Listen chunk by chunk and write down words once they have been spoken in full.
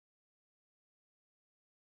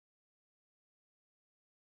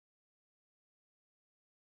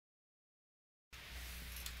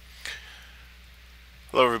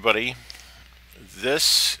Hello everybody.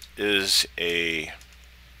 This is a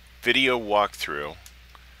video walkthrough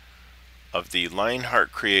of the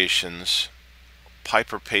Lionheart Creations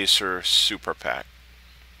Piper Pacer Super Pack.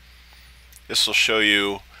 This will show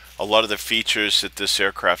you a lot of the features that this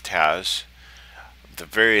aircraft has, the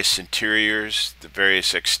various interiors, the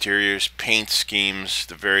various exteriors, paint schemes,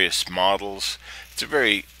 the various models. It's a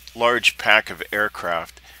very large pack of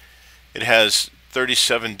aircraft. It has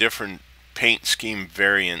 37 different paint scheme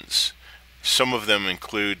variants. Some of them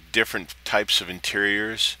include different types of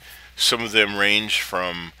interiors. Some of them range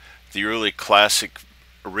from the early classic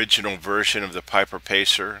original version of the Piper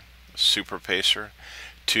Pacer, Super Pacer,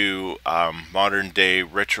 to modern day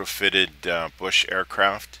retrofitted Bush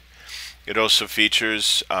aircraft. It also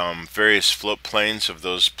features various float planes of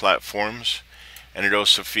those platforms, and it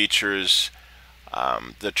also features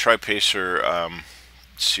the Tri-Pacer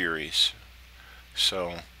series.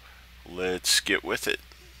 So let's get with it.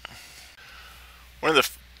 One of the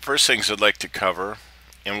first things I'd like to cover,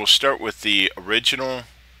 and we'll start with the original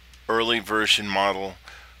early version model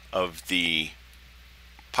of the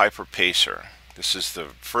Piper Pacer. This is the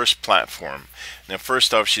first platform. Now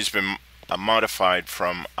first off, she's been modified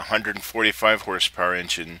from 145 horsepower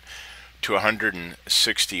engine to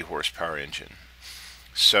 160 horsepower engine.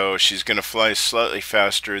 So she's going to fly slightly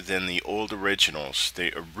faster than the old originals,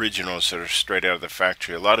 the originals that are straight out of the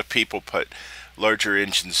factory. A lot of people put larger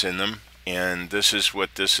engines in them, and this is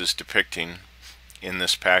what this is depicting in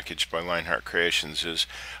this package by Lionheart Creations, is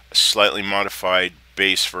a slightly modified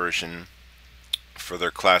base version for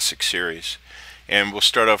their classic series. And we'll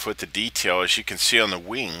start off with the detail. As you can see on the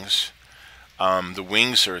wings are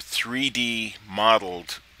 3D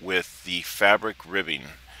modeled with the fabric ribbing.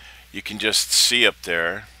 You can just see up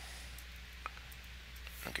there,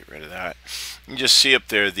 I'll get rid of that. You can just see up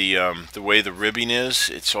there the way the ribbing is.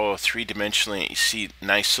 It's all three-dimensionally. You see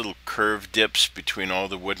nice little curved dips between all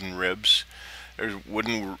the wooden ribs. There's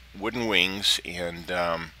wooden wings, and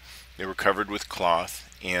they were covered with cloth,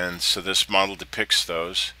 and so this model depicts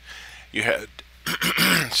those. You had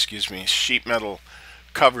excuse me, sheet metal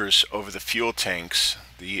covers over the fuel tanks,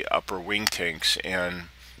 the upper wing tanks, and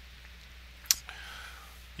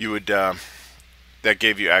you would that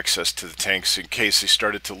gave you access to the tanks in case they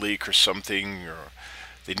started to leak or something, or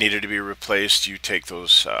they needed to be replaced. You take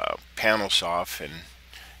those panels off, and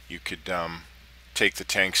you could take the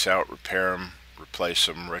tanks out, repair them, replace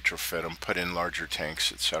them, retrofit them, put in larger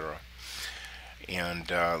tanks, etc. And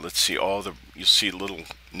let's see, you'll see little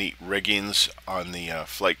neat riggings on the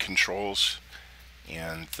flight controls,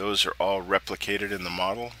 and those are all replicated in the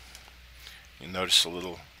model. You'll notice a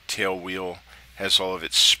little tail wheel has all of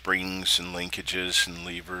its springs and linkages and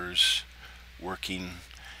levers working.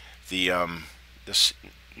 This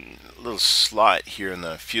little slot here in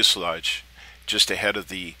the fuselage, just ahead of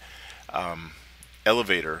the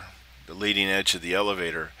elevator, the leading edge of the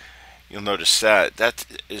elevator, you'll notice that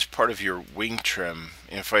is part of your wing trim.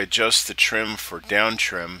 And if I adjust the trim for down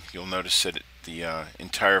trim, you'll notice that the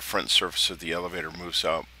entire front surface of the elevator moves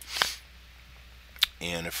up.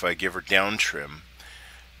 And if I give her down trim,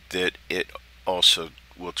 that it also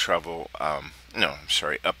will travel, up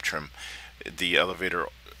trim. The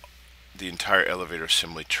entire elevator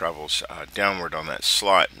assembly travels downward on that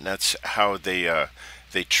slot, and that's how they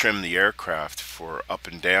trim the aircraft for up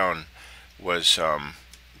and down. Was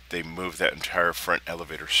they move that entire front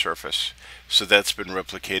elevator surface. So that's been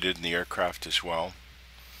replicated in the aircraft as well.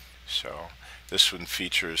 So this one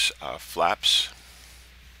features flaps,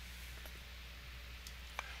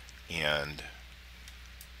 and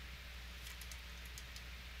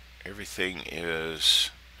everything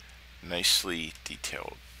is nicely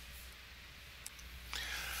detailed.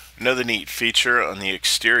 Another neat feature on the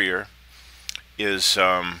exterior is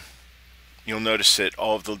you'll notice that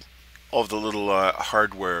all of the little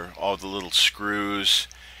hardware, all the little screws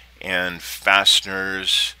and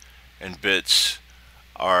fasteners and bits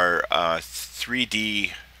are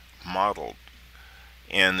 3D modeled.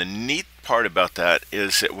 And the neat part about that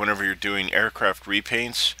is that whenever you're doing aircraft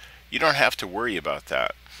repaints, you don't have to worry about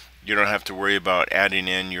that. You don't have to worry about adding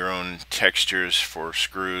in your own textures for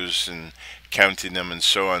screws and counting them and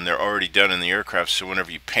so on. They're already done in the aircraft, so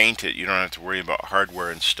whenever you paint it, you don't have to worry about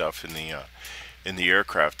hardware and stuff in the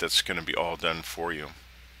aircraft. That's going to be all done for you.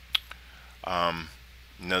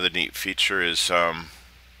 Another neat feature is you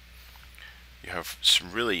have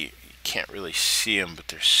some you can't really see them, but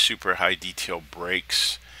they're super high detail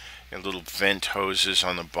brakes and little vent hoses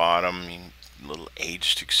on the bottom, little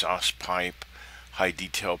aged exhaust pipe, high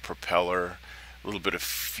detail propeller, a little bit of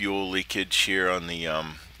fuel leakage here on the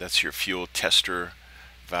that's your fuel tester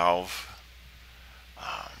valve.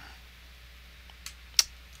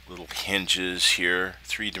 little hinges here,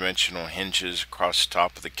 three-dimensional hinges across the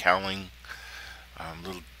top of the cowling,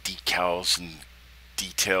 little decals and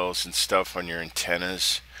details and stuff on your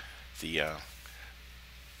antennas, the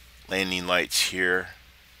landing lights here.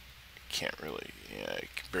 Can't really, yeah, you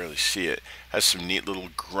can barely see it. Has some neat little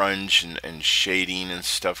grunge and shading and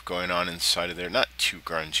stuff going on inside of there. Not too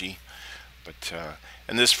grungy, but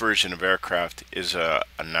and this version of aircraft is a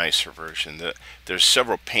nicer version. There's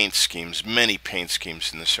several paint schemes, many paint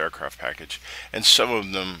schemes in this aircraft package, and some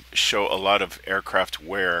of them show a lot of aircraft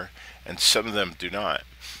wear, and some of them do not.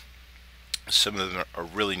 Some of them are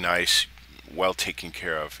really nice, well taken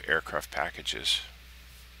care of aircraft packages,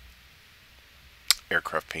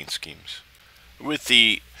 aircraft paint schemes. With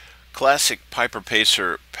the classic Piper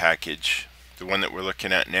Pacer package, the one that we're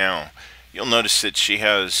looking at now, you'll notice that she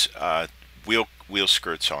has wheel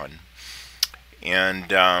skirts on,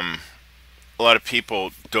 and a lot of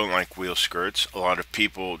people don't like wheel skirts. A lot of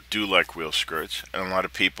people do like wheel skirts, and a lot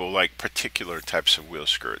of people like particular types of wheel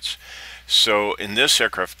skirts. So in this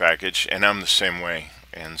aircraft package, and I'm the same way,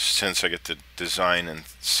 and since I get to design and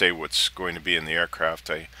say what's going to be in the aircraft,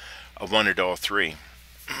 I wanted all three.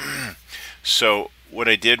 So what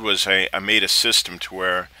I did was I made a system to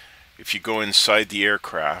where if you go inside the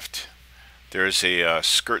aircraft, there's a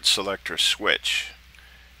skirt selector switch,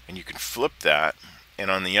 and you can flip that, and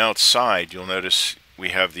on the outside you'll notice we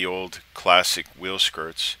have the old classic wheel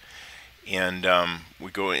skirts, and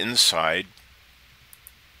we go inside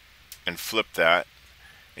and flip that,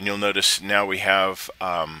 and you'll notice now we have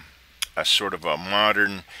a sort of a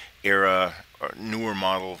modern era or newer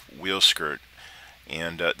model wheel skirt.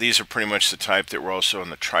 And these are pretty much the type that were also on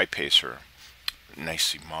the Tri-Pacer.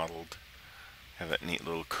 Nicely modeled. Have that neat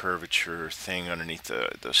little curvature thing underneath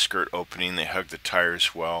the skirt opening. They hug the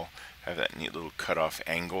tires well. Have that neat little cutoff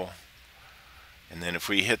angle. And then if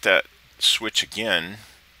we hit that switch again,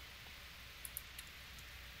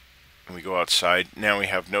 and we go outside, now we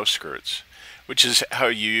have no skirts. Which is how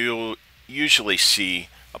you'll usually see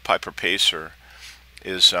a Piper Pacer.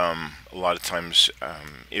 Is a lot of times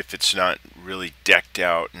if it's not really decked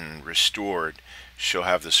out and restored, she'll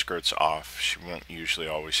have the skirts off. She won't usually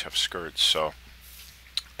always have skirts. So,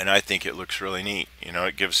 and I think it looks really neat. You know,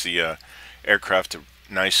 it gives the aircraft a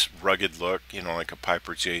nice rugged look, you know, like a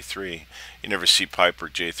Piper J3. You never see Piper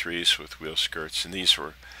J3s with wheel skirts, and these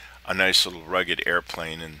were a nice little rugged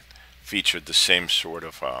airplane and featured the same sort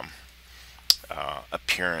of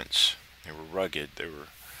appearance. They were rugged. They were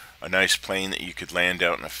a nice plane that you could land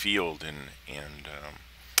out in a field, and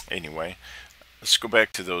anyway, let's go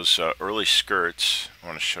back to those early skirts. I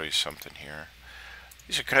want to show you something here.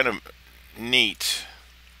 These are kind of neat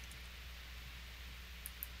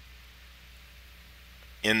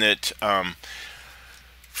in that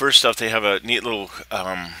first off, they have a neat little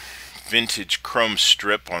vintage chrome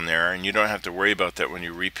strip on there, and you don't have to worry about that when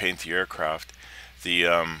you repaint the aircraft.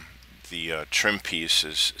 The trim piece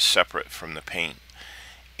is separate from the paint.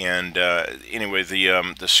 And anyway,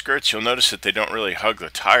 the skirts, you'll notice that they don't really hug the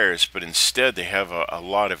tires, but instead they have a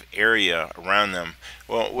lot of area around them.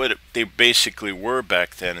 Well, what they basically were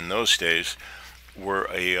back then in those days were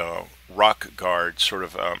a rock guard, sort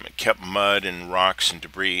of kept mud and rocks and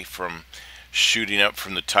debris from shooting up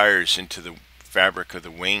from the tires into the fabric of the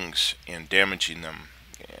wings and damaging them.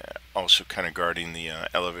 Also kind of guarding the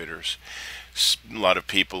elevators. A lot of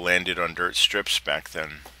people landed on dirt strips back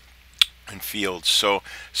then. And fields. So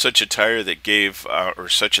such a tire that gave or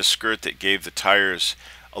such a skirt that gave the tires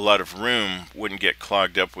a lot of room wouldn't get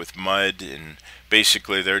clogged up with mud, and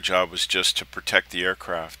basically their job was just to protect the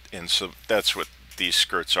aircraft. And so that's what these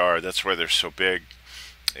skirts are. That's why they're so big,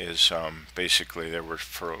 is basically they were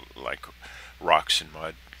for like rocks and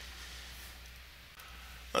mud.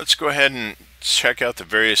 Let's go ahead and check out the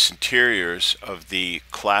various interiors of the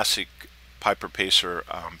classic Piper Pacer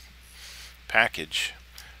package.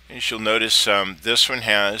 As you'll notice, this one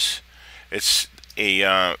has, it's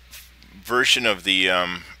a version of the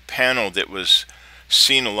panel that was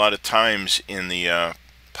seen a lot of times in the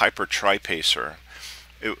Piper Tri-Pacer.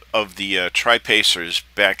 Of the Tri-Pacers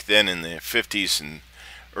back then in the 50s and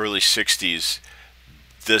early 60s,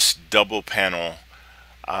 this double panel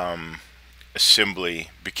assembly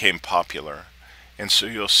became popular. And so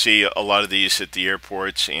you'll see a lot of these at the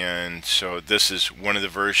airports, and so this is one of the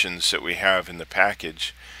versions that we have in the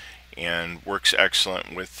package, and works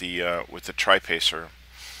excellent with the Tri-Pacer.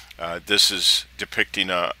 This is depicting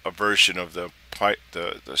a version of the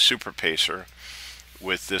Super Pacer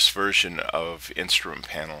with this version of instrument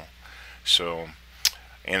panel. So,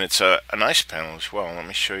 and it's a nice panel as well. Let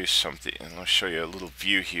me show you something, and I'll show you a little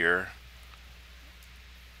view here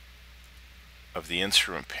of the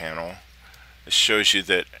instrument panel. This shows you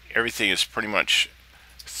that everything is pretty much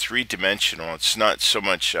three-dimensional. It's not so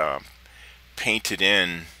much painted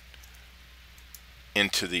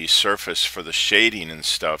into the surface for the shading and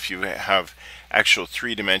stuff. You have actual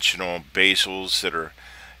three-dimensional bezels that are,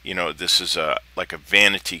 you know, this is like a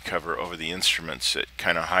vanity cover over the instruments that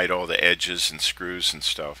kind of hide all the edges and screws and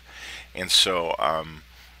stuff. And so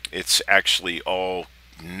it's actually all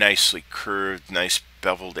nicely curved, nice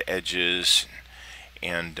beveled edges,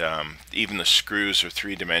 and even the screws are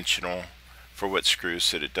three-dimensional for what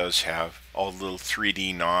screws that it does have. All little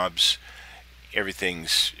 3D knobs.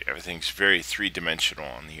 Everything's very three-dimensional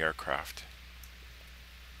on the aircraft.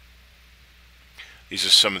 These are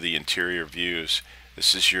some of the interior views.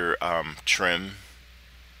 This is your trim.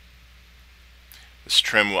 This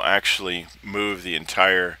trim will actually move the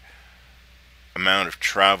entire amount of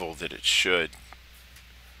travel that it should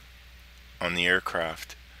on the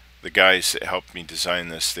aircraft. The guys that helped me design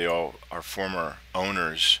this, they all are former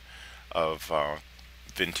owners of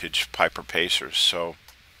vintage Piper Pacers, so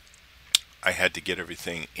I had to get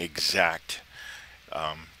everything exact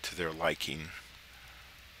to their liking.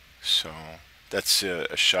 So that's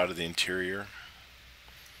a shot of the interior.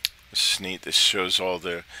 This is neat. This shows all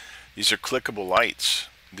these are clickable lights.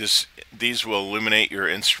 These will illuminate your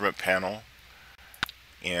instrument panel,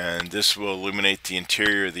 and this will illuminate the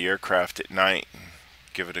interior of the aircraft at night and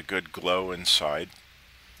give it a good glow inside.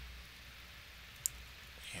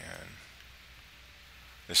 And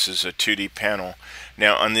this is a 2D panel.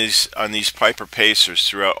 Now on these Piper Pacers,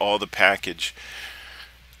 throughout all the package,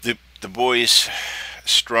 the boys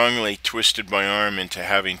strongly twisted my arm into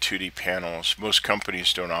having 2D panels. Most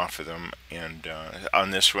companies don't offer them, and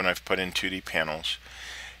on this one I've put in 2D panels,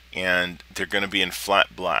 and they're going to be in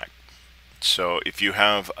flat black. So if you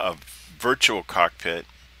have a virtual cockpit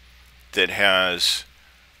that has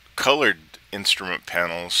colored instrument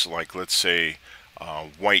panels, like let's say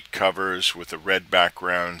white covers with a red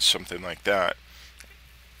background, something like that,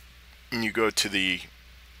 and you go to the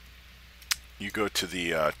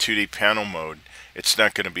 2D panel mode, it's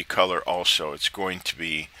not going to be color also. It's going to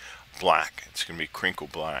be black. It's going to be crinkle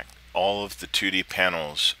black. All of the 2D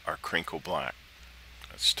panels are crinkle black.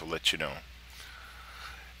 That's to let you know.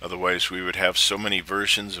 Otherwise we would have so many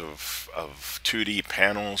versions of 2D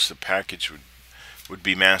panels, the package would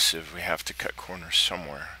be massive. We have to cut corners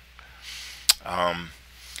somewhere.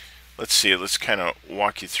 Let's see, let's kind of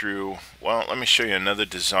walk you through. Well, let me show you another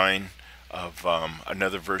design of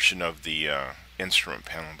another version of the instrument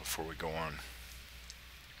panel before we go on.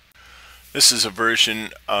 This is a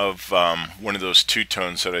version of one of those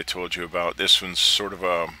two-tones that I told you about. This one's sort of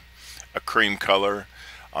a cream color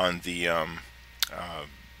on the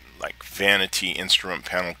like vanity instrument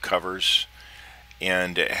panel covers,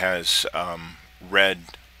 and it has red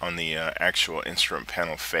on the actual instrument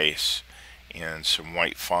panel face, and some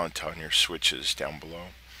white font on your switches down below.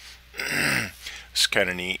 It's kind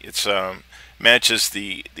of neat. It's matches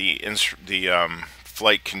the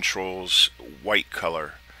flight controls white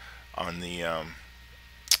color on the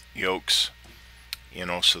yokes,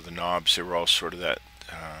 and also the knobs. They were all sort of that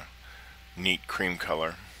neat cream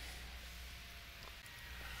color.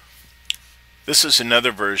 This is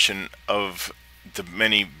another version of the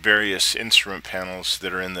many various instrument panels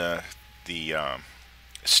that are in the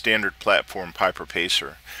standard platform Piper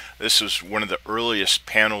Pacer. This was one of the earliest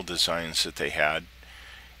panel designs that they had,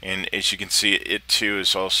 and as you can see, it too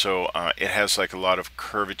is also it has like a lot of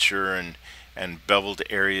curvature and beveled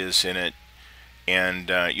areas in it,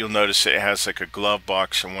 and you'll notice it has like a glove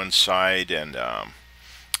box on one side, and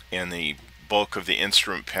the bulk of the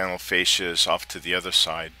instrument panel fascia is off to the other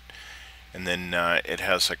side, and then it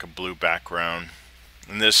has like a blue background.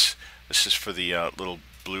 And this is for the little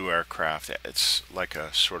blue aircraft. It's like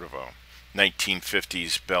a sort of a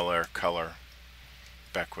 1950s Bel Air color,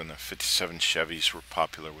 back when the 57 Chevys were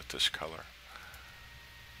popular with this color.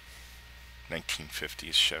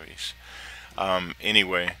 1950s Chevys.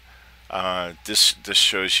 Anyway, this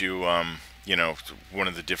shows you you know, one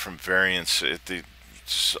of the different variants.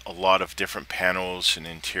 It's a lot of different panels and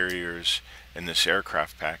interiors in this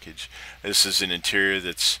aircraft package. This is an interior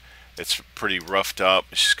that's pretty roughed up.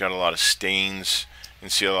 It's got a lot of stains. You can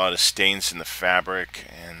see a lot of stains in the fabric,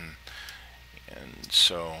 and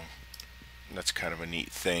so that's kind of a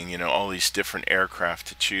neat thing. You know, all these different aircraft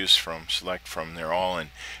to choose from, select from. They're all in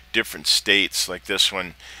different states. Like this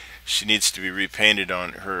one, she needs to be repainted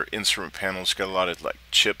on her instrument panel. It's got a lot of like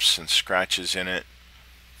chips and scratches in it.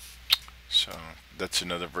 So that's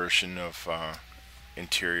another version of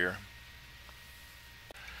interior.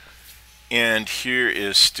 And here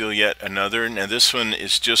is still yet another. Now this one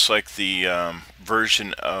is just like the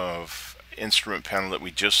version of instrument panel that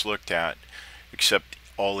we just looked at. except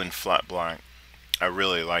all in flat black. I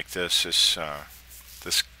really like this.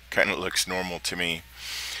 This kind of looks normal to me.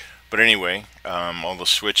 But anyway, all the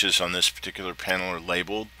switches on this particular panel are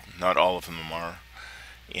labeled. Not all of them are.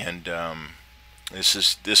 And this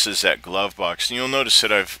is that glove box. And you'll notice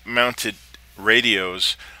that I've mounted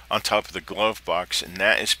radios on top of the glove box, and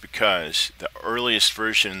that is because the earliest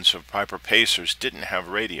versions of Piper Pacers didn't have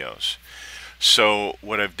radios. So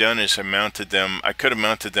what I've done is I mounted them. I could have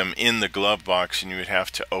mounted them in the glove box, and you would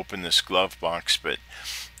have to open this glove box, but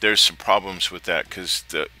there's some problems with that because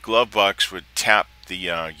the glove box would tap the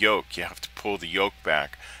yoke. You have to pull the yoke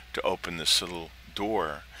back to open this little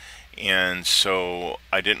door, and so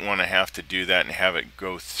I didn't want to have to do that and have it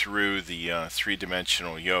go through the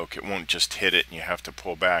three-dimensional yoke. It won't just hit it and you have to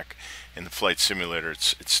pull back. In the flight simulator,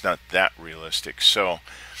 it's not that realistic. So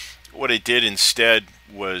what I did instead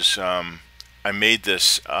was I made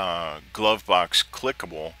this glove box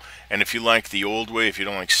clickable. And if you like the old way, if you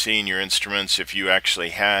don't like seeing your instruments, if you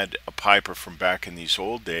actually had a Piper from back in these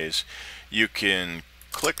old days, you can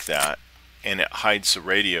click that and it hides the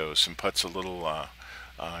radios and puts a little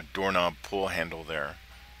doorknob pull handle there.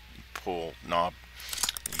 Pull knob.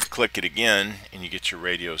 You click it again and you get your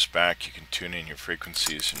radios back. You can tune in your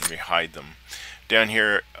frequencies and re-hide them. Down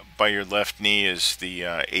here by your left knee is the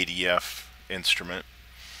ADF instrument.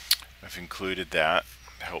 I've included that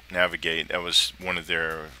to help navigate. That was one of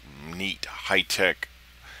their neat high-tech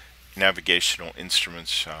navigational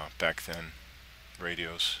instruments back then,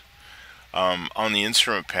 radios. On the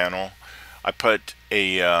instrument panel, I put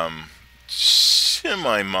a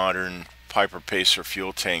semi-modern Piper Pacer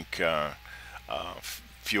fuel tank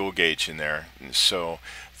fuel gauge in there. And so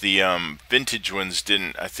the vintage ones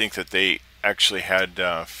didn't. I think that they actually had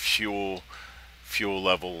fuel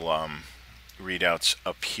level readouts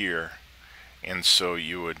up here, and so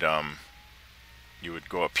you would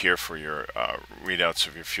go up here for your readouts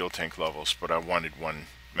of your fuel tank levels, but I wanted one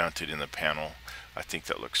mounted in the panel. I think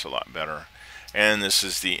that looks a lot better. And this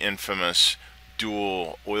is the infamous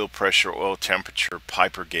dual oil pressure, oil temperature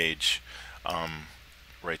Piper gauge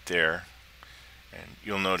right there. And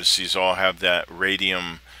you'll notice these all have that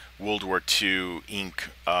radium World War II ink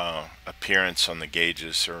appearance on the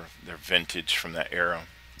gauges, or they're vintage from that era.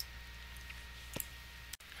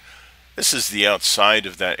 This is the outside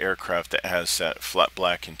of that aircraft that has that flat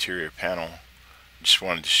black interior panel. Just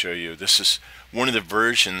wanted to show you. This is one of the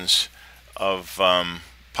versions of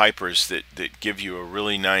Pipers that give you a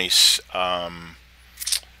really nice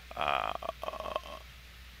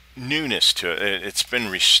newness to it. It's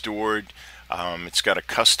been restored. It's got a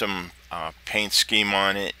custom paint scheme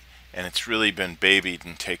on it, and it's really been babied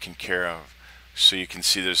and taken care of. So you can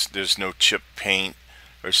see there's no chip paint,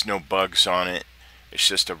 there's no bugs on it. It's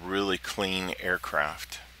just a really clean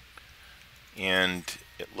aircraft, and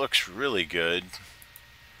it looks really good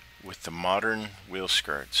with the modern wheel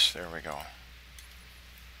skirts. There we go.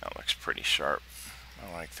 That looks pretty sharp. I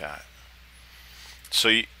like that. So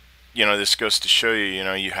you know, this goes to show you,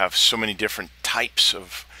 you have so many different types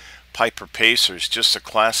of Piper Pacers. Just the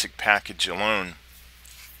classic package alone,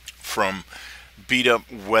 from beat up,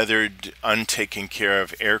 weathered, untaken care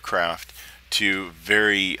of aircraft to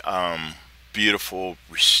very beautiful,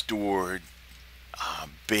 restored,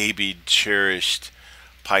 babied, cherished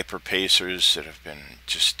Piper Pacers that have been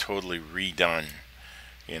just totally redone,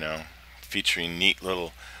 featuring neat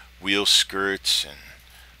little wheel skirts and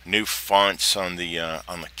new fonts on the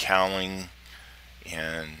cowling,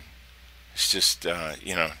 and it's just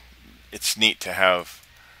it's neat to have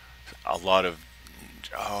a lot of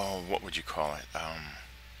what would you call it,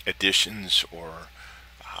 additions or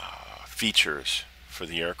features for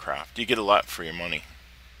the aircraft. You get a lot for your money.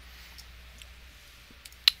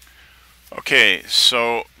 Okay,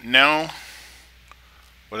 so now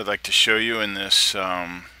what I'd like to show you in this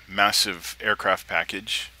massive aircraft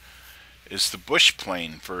package is the bush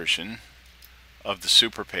plane version of the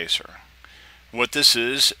Super Pacer. What this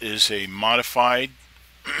is a modified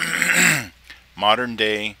modern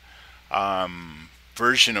day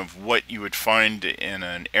version of what you would find in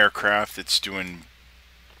an aircraft that's doing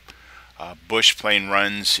bush plane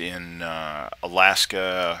runs in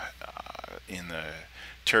Alaska, in the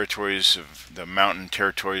territories of the mountain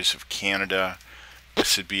territories of Canada.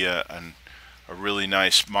 This would be a really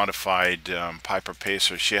nice modified Piper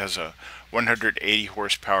Pacer. She has a 180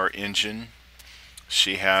 horsepower engine.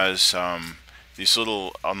 She has these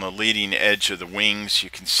little, on the leading edge of the wings,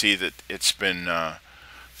 you can see that it's been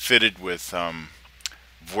fitted with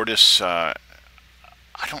Vortis, I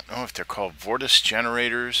don't know if they're called Vortis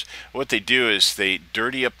generators. What they do is they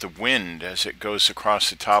dirty up the wind as it goes across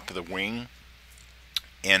the top of the wing,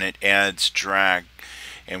 and it adds drag.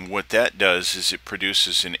 and what that does is it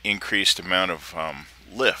produces an increased amount of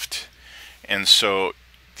lift, and so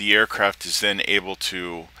the aircraft is then able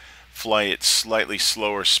to fly at slightly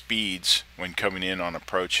slower speeds when coming in on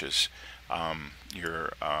approaches.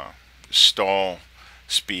 Your stall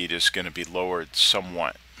speed is going to be lowered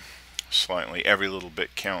somewhat, slightly. Every little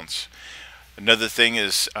bit counts. Another thing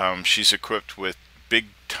is she's equipped with big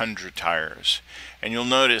Tundra tires, and you'll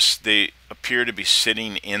notice they appear to be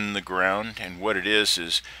sitting in the ground, and what it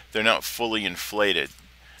is they're not fully inflated,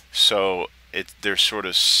 so they're sort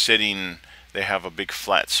of sitting. They have a big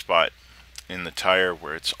flat spot in the tire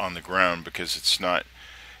where it's on the ground because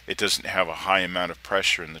it doesn't have a high amount of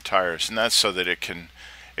pressure in the tires, and that's so that it can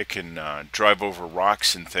drive over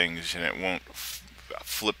rocks and things, and it won't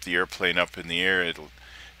flip the airplane up in the air.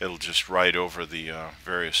 It'll just ride over the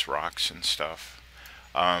various rocks and stuff.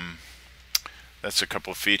 That's a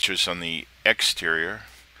couple of features on the exterior.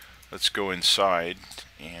 Let's go inside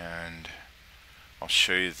and I'll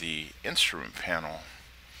show you the instrument panel.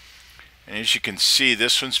 And as you can see,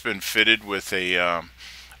 this one's been fitted with a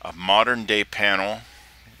modern day panel.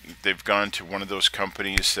 They've gone to one of those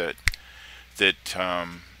companies that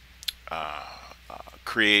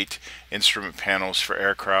create instrument panels for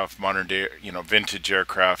aircraft, modern day, vintage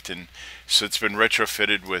aircraft, and so it's been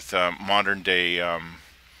retrofitted with modern day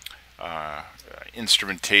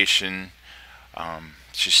instrumentation.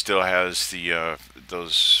 She still has the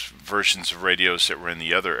those versions of radios that were in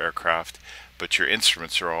the other aircraft, but your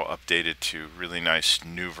instruments are all updated to really nice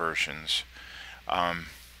new versions. I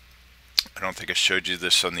don't think I showed you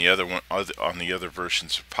this on the other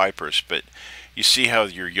versions of Pipers, but you see how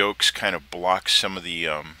your yokes kind of block some of the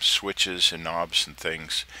switches and knobs and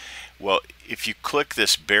things. Well, if you click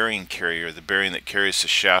this bearing carrier, the bearing that carries the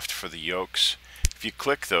shaft for the yokes, if you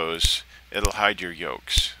click those, it'll hide your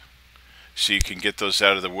yokes. So you can get those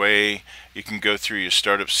out of the way. You can go through your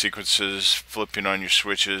startup sequences, flipping on your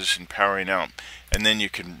switches and powering out, and then you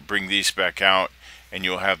can bring these back out and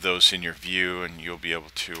you'll have those in your view, and you'll be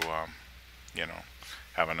able to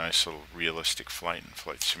have a nice little realistic flight in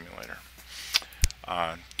Flight Simulator.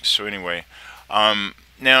 So anyway,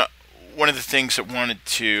 now one of the things I wanted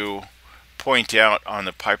to point out on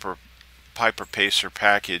the Piper Pacer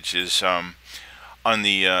package is on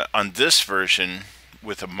this version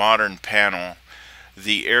with a modern panel,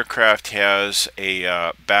 the aircraft has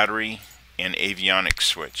a battery and avionics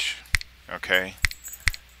switch. Okay.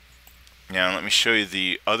 Now let me show you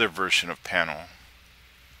the other version of panel.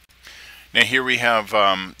 Now here we have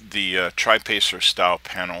the Tri-Pacer style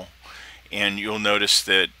panel, and you'll notice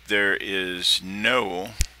that there is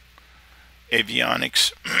no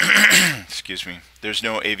avionics excuse me, there's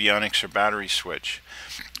no avionics or battery switch.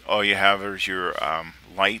 All you have is your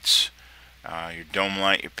lights, your dome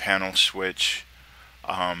light, your panel switch,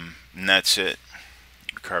 and that's it.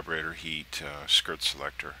 Carburetor heat, skirt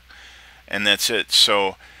selector, and that's it.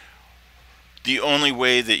 So the only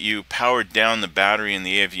way that you powered down the battery and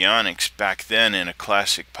the avionics back then in a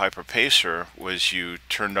classic Piper Pacer was you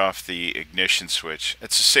turned off the ignition switch.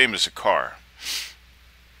 It's the same as a car.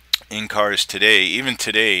 In cars today, even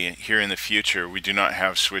today, here in the future, we do not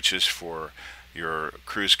have switches for your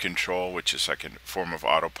cruise control, which is like a form of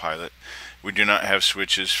autopilot. We do not have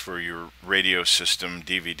switches for your radio system,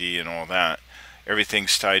 DVD, and all that.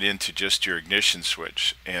 Everything's tied into just your ignition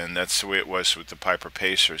switch, and that's the way it was with the Piper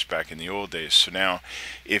Pacers back in the old days. So now,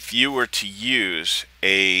 if you were to use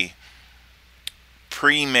a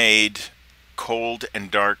pre-made cold and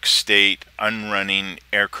dark state unrunning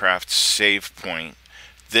aircraft save point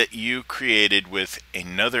that you created with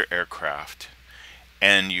another aircraft,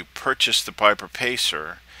 and you purchased the Piper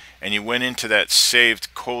Pacer, and you went into that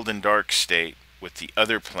saved cold and dark state with the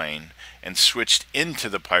other plane and switched into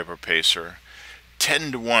the Piper Pacer,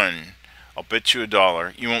 10 to 1, I'll bet you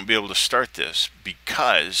 $1, you won't be able to start this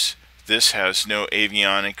because this has no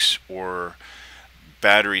avionics or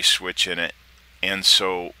battery switch in it. And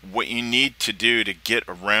so what you need to do to get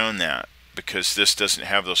around that, because this doesn't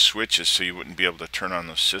have those switches, so you wouldn't be able to turn on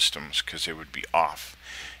those systems because they would be off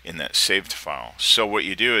in that saved file. So what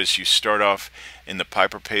you do is you start off in the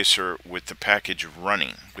Piper Pacer with the package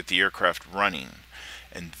running, with the aircraft running,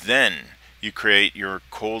 and then you create your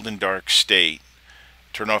cold and dark state,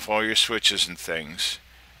 turn off all your switches and things,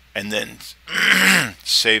 and then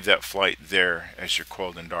save that flight there as your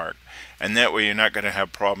cold and dark. And that way you're not going to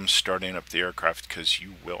have problems starting up the aircraft, because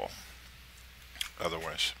you will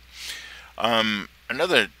otherwise.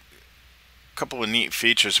 Another couple of neat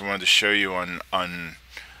features I wanted to show you on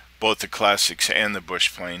both the Classics and the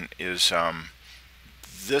Bush plane is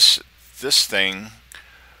this thing,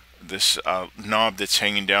 this knob that's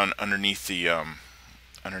hanging down underneath the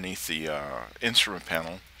underneath the instrument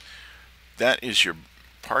panel, that is your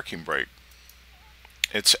parking brake.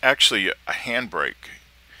 It's actually a handbrake,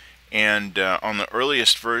 and on the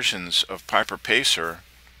earliest versions of Piper Pacer,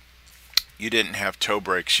 you didn't have toe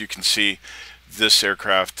brakes. You can see this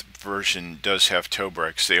aircraft version does have toe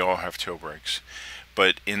brakes. They all have toe brakes.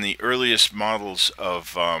 But in the earliest models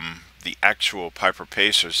of the actual Piper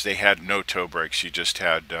Pacers, they had no toe brakes. You just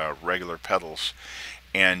had regular pedals,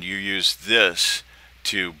 and you used this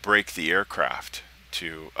to brake the aircraft,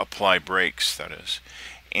 to apply brakes, that is.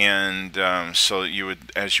 And so you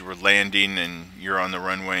would, as you were landing and you're on the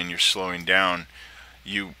runway and you're slowing down,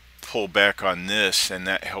 you pull back on this, and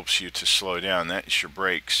that helps you to slow down. That's your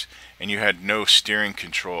brakes. And you had no steering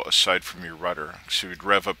control aside from your rudder. So you'd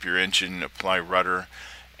rev up your engine, apply rudder,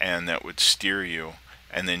 and that would steer you,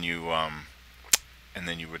 and then you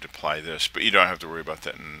would apply this. But you don't have to worry about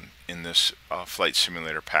that in this flight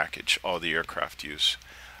simulator package. All the aircraft use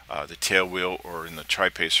the tail wheel, or in the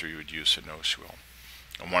Tri-Pacer you would use a nose wheel.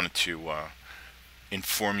 I wanted to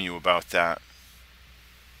inform you about that.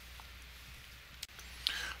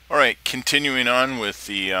 Alright, continuing on with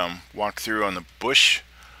the walkthrough on the bush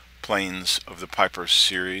planes of the Piper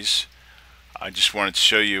series. I just wanted to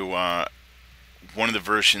show you one of the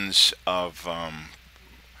versions of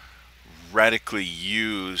radically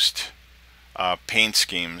used paint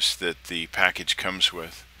schemes that the package comes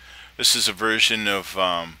with. This is a version of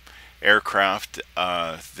aircraft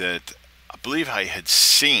that I believe I had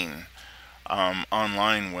seen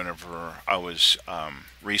online whenever I was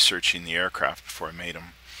researching the aircraft before I made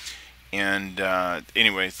them. And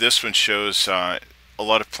anyway, this one shows a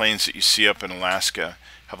lot of planes that you see up in Alaska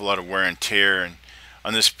have a lot of wear and tear, and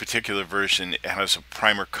on this particular version it has a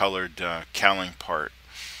primer colored cowling part.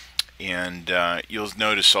 And you'll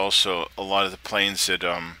notice also a lot of the planes that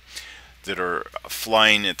are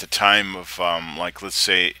flying at the time of like, let's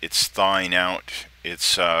say it's thawing out,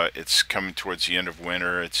 it's coming towards the end of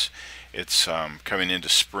winter, it's coming into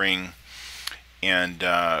spring, and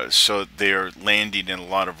so they're landing in a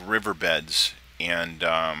lot of riverbeds, and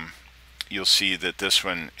you'll see that this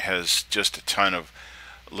one has just a ton of,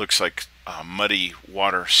 looks like muddy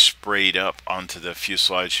water sprayed up onto the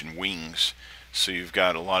fuselage and wings. So you've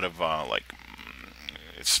got a lot of like,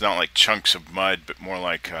 it's not like chunks of mud, but more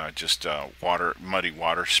like just muddy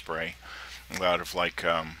water spray. A lot of like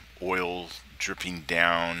oil dripping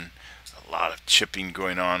down, a lot of chipping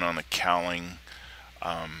going on the cowling,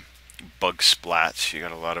 bug splats. You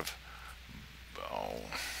got a lot of,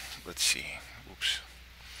 let's see, oops.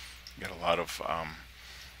 You got a lot of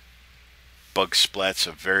bug splats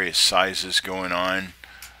of various sizes going on.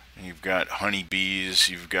 And you've got honeybees,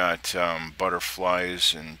 you've got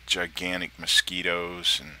butterflies and gigantic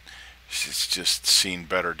mosquitoes, and it's just seen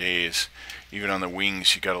better days. Even on the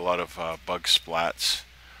wings, you got a lot of bug splats,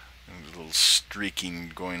 and a little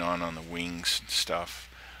streaking going on the wings and stuff.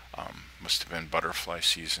 Must have been butterfly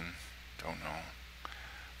season, don't know.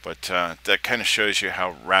 But that kind of shows you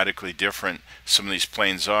how radically different some of these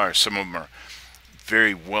planes are. Some of them are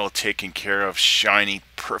very well taken care of, shiny,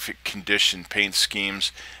 perfect condition paint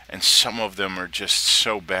schemes, and some of them are just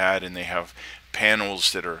so bad, and they have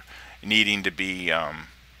panels that are needing to be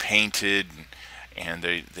painted, and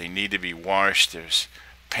they need to be washed. There's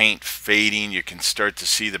paint fading. You can start to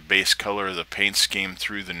see the base color of the paint scheme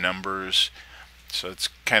through the numbers, so it's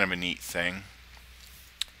kind of a neat thing.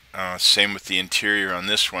 Same with the interior on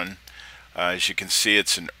this one. As you can see,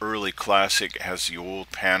 it's an early classic. It has the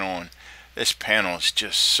old panel, and this panel is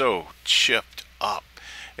just so chipped up.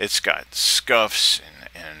 It's got scuffs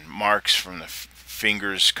and marks from the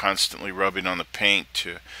fingers constantly rubbing on the paint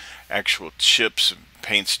to actual chips.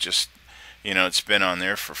 Paint's just, you know, it's been on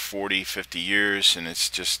there for 40-50 years, and it's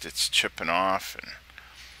chipping off.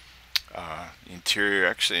 And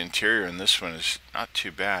interior in this one is not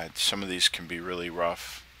too bad. Some of these can be really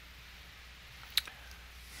rough.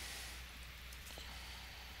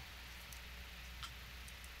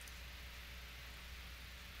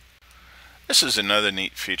 This is another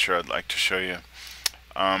neat feature I'd like to show you.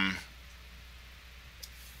 On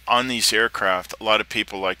these aircraft, a lot of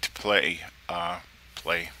people like to play.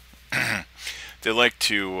 They like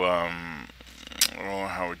to,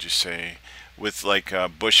 how would you say, with like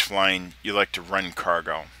bush flying, you like to run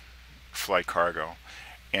cargo, fly cargo.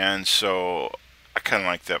 And so I kind of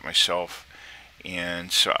like that myself.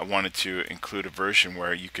 And so I wanted to include a version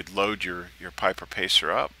where you could load your Piper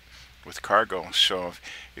Pacer up with cargo. So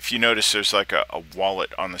if you notice, there's like a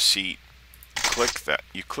wallet on the seat.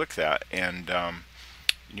 You click that, and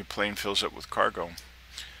your plane fills up with cargo.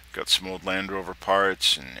 Got some old Land Rover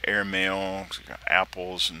parts and airmail, got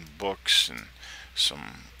apples and books and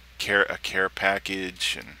some a care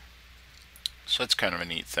package, and so that's kind of a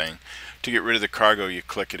neat thing. To get rid of the cargo, you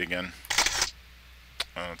click it again.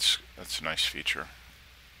 That's a nice feature.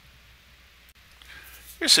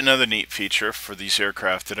 Here's another neat feature for these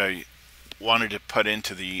aircraft that I wanted to put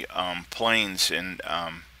into the planes, and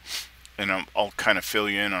I'll kind of fill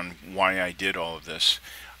you in on why I did all of this.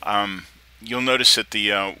 You'll notice that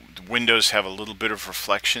the windows have a little bit of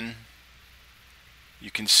reflection. You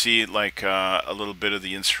can see like a little bit of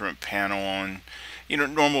the instrument panel and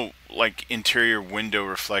normal like interior window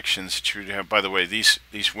reflections that you would have. By the way,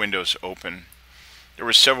 these windows open. There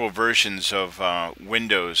were several versions of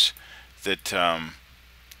windows that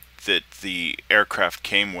that the aircraft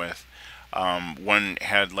came with. One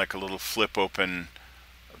had like a little flip open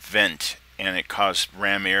vent, and it caused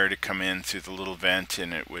ram air to come in through the little vent,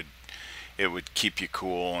 and it would keep you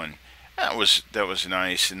cool, and that was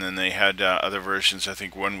nice. And then they had other versions. I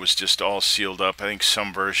think one was just all sealed up. I think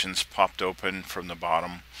some versions popped open from the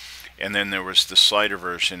bottom, and then there was the slider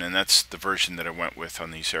version, and that's the version that I went with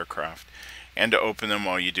on these aircraft. And to open them,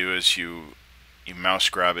 all you do is you mouse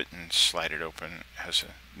grab it and slide it open. It has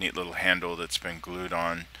a neat little handle that's been glued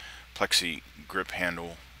on, plexi grip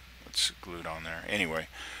handle that's glued on there. Anyway,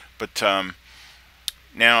 but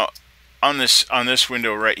now on this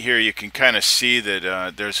window right here, you can kind of see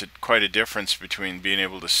that there's quite a difference between being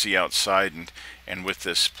able to see outside and with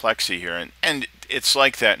this plexi here, and it's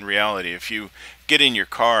like that in reality. If you get in your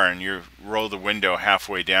car and you roll the window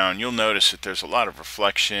halfway down, you'll notice that there's a lot of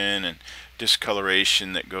reflection and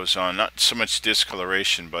discoloration that goes on. Not so much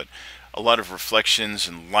discoloration, but a lot of reflections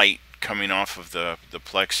and light coming off of the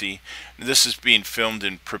plexi. This is being filmed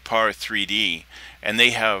in Prepar3D, and they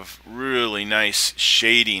have really nice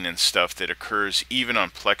shading and stuff that occurs even on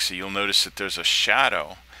plexi. You'll notice that there's a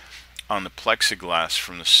shadow on the plexiglass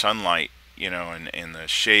from the sunlight, and the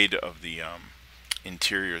shade of the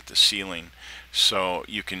interior at the ceiling. So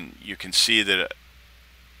you can see that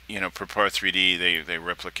Prepar3D, they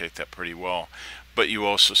replicate that pretty well. But you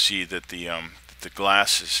also see that the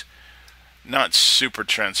glass is not super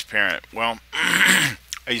transparent. Well, I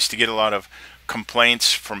used to get a lot of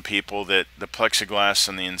complaints from people that the plexiglass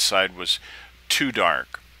on the inside was too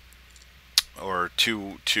dark or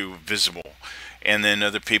too visible, and then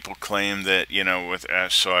other people claim that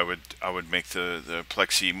so I would make the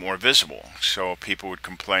plexi more visible. So people would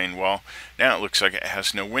complain, well, now it looks like it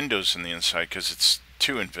has no windows on the inside because it's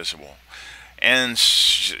too invisible, and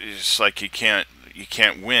it's like you can't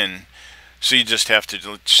win. So you just have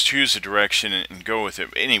to choose a direction and go with it.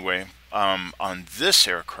 Anyway, on this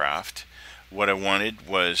aircraft, what I wanted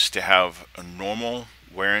was to have a normal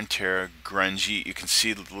wear and tear, grungy. You can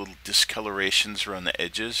see the little discolorations around the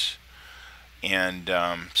edges, and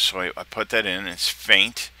so I put that in. It's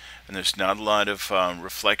faint, and there's not a lot of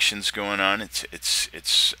reflections going on.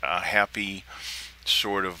 It's a happy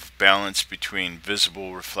sort of balance between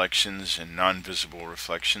visible reflections and non-visible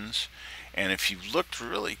reflections. And if you looked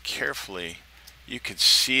really carefully, you could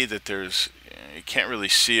see that you can't really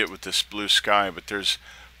see it with this blue sky, but there's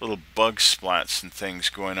little bug splats and things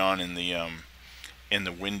going on in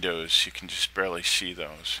the windows. You can just barely see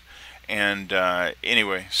those. And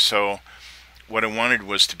anyway, so what I wanted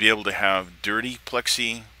was to be able to have dirty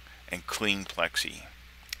plexi and clean plexi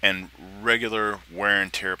and regular wear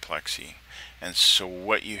and tear plexi. And so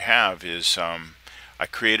what you have is I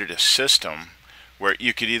created a system where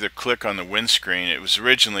you could either click on the windscreen. It was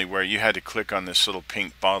originally where you had to click on this little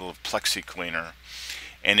pink bottle of plexi cleaner,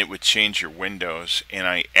 and it would change your windows. And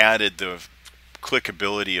I added the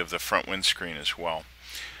clickability of the front windscreen as well.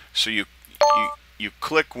 So you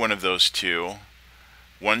click one of those two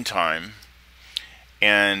one time,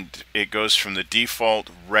 and it goes from the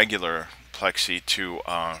default regular plexi to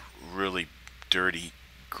really dirty,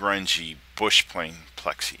 grungy bush plane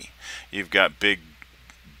plexi. You've got big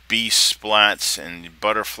bee splats and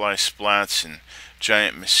butterfly splats and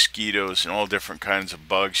giant mosquitoes and all different kinds of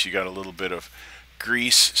bugs. You got a little bit of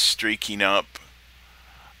grease streaking up.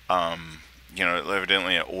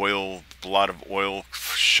 Evidently a lot of oil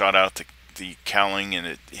shot out the cowling, and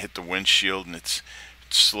it hit the windshield, and it's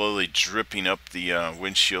slowly dripping up the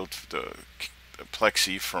windshield, the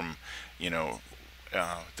plexi from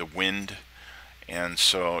the wind. And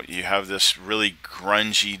so you have this really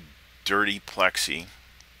grungy, dirty plexi.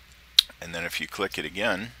 And then if you click it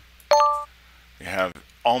again, you have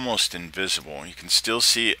almost invisible. You can still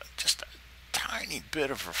see just a tiny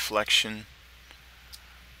bit of reflection,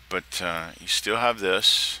 but you still have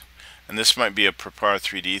this. And this might be a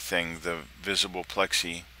Prepar3D thing, the visible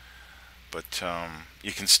plexi, but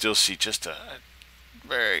you can still see just a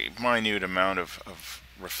very minute amount of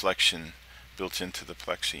reflection built into the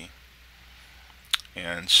plexi.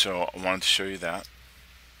 And so I wanted to show you that.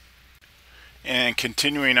 And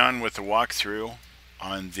continuing on with the walkthrough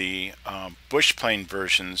on the bush plane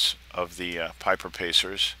versions of the Piper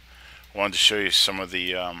Pacers, I wanted to show you some of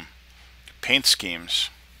the paint schemes.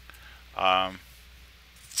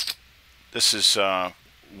 This is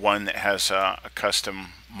one that has a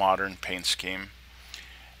custom modern paint scheme,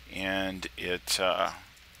 and it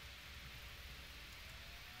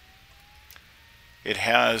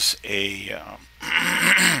has a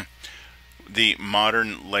the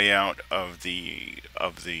modern layout of a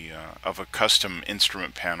custom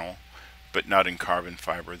instrument panel, but not in carbon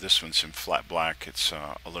fiber. This one's in flat black. It's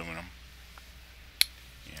aluminum.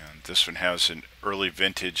 And this one has an early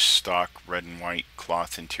vintage stock red and white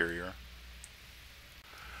cloth interior.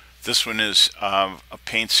 This one is a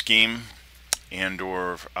paint scheme and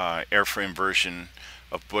or airframe version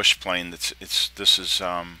of bush plane. This is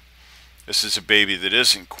a baby that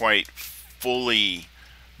isn't quite fully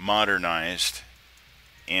modernized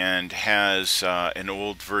and has an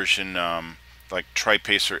old version like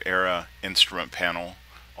Tri-Pacer era instrument panel,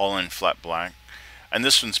 all in flat black. And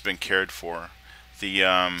this one's been cared for.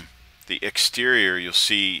 The exterior, you'll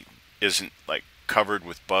see, isn't like covered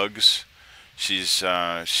with bugs. She's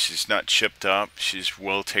not chipped up. She's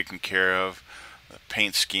well taken care of. The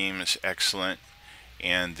paint scheme is excellent,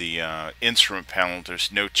 and the instrument panel,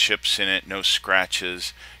 there's no chips in it, no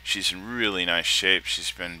scratches. She's in really nice shape.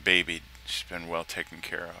 She's been babied. She's been well taken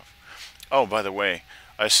care of. Oh, by the way,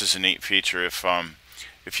 this is a neat feature.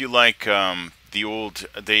 If you like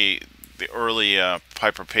the early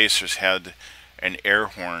Piper Pacers had an air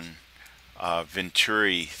horn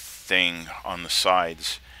Venturi thing on the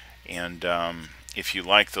sides, and if you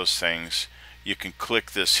like those things, you can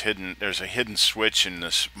click this there's a hidden switch in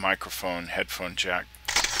this microphone headphone jack.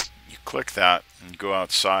 You click that and go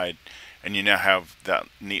outside, and you now have that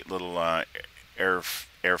neat little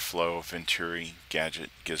airflow Venturi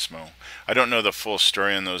gadget gizmo. I don't know the full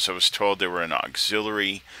story on those. I was told they were an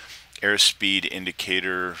auxiliary airspeed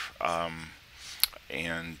indicator,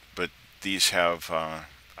 but these have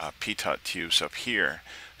pitot tubes up here,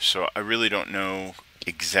 so I really don't know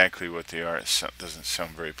exactly what they are. It doesn't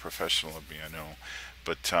sound very professional of me, I know,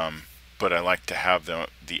 but I like to have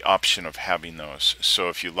the option of having those. So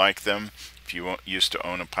if you like them, if you used to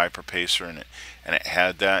own a Piper Pacer and it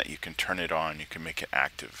had that, you can turn it on. You can make it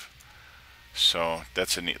active. So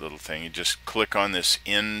that's a neat little thing. You just click on this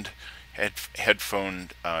end headphone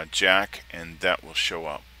jack, and that will show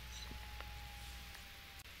up.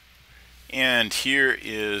 And here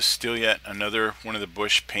is still yet another one of the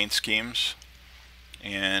bush paint schemes.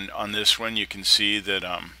 And on this one, you can see that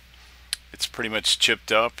it's pretty much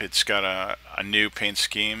chipped up. It's got a new paint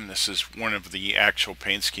scheme. This is one of the actual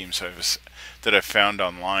paint schemes that I found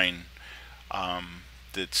online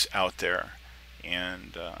that's out there,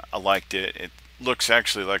 and I liked it. It looks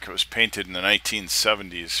actually like it was painted in the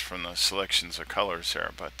 1970s from the selections of colors there.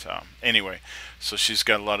 But anyway, so she's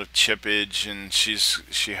got a lot of chippage, and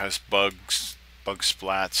she has bug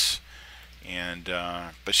splats, and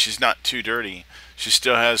but she's not too dirty. She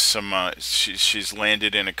still has some she's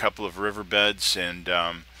landed in a couple of riverbeds and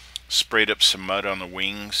sprayed up some mud on the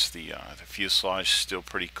wings. The fuselage is still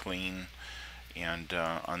pretty clean, and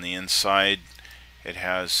on the inside it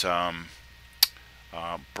has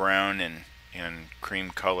brown and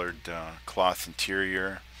cream colored cloth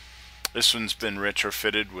interior. This one's been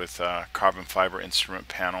retrofitted with carbon fiber instrument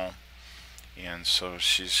panel, and so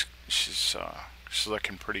she's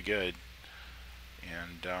looking pretty good.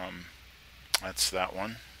 And that's that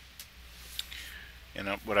one. And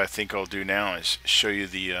what I think I'll do now is show you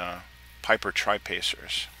the Piper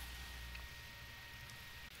Tri-Pacers.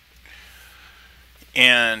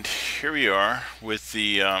 And here we are with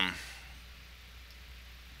the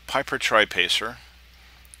Piper Tri-Pacer,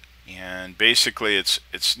 and basically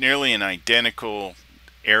it's nearly an identical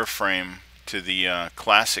airframe to the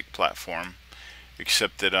classic platform,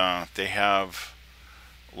 except that they have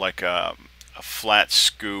like a flat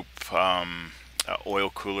scoop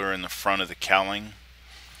oil cooler in the front of the cowling,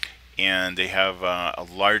 and they have a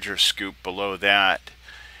larger scoop below that.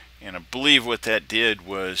 And I believe what that did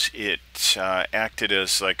was it acted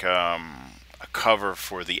as like a cover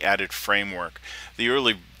for the added framework. The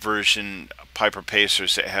early version Piper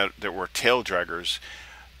Pacers that were tail draggers,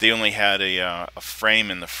 they only had a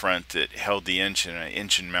frame in the front that held the engine, an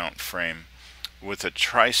engine mount frame. With a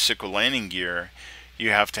tricycle landing gear, you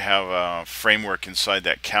have to have a framework inside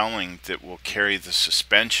that cowling that will carry the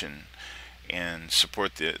suspension and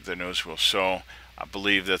support the nose wheel. So I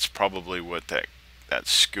believe that's probably what that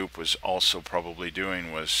scoop was also probably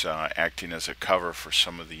doing, was acting as a cover for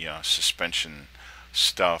some of the suspension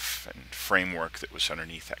stuff and framework that was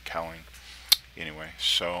underneath that cowling. Anyway,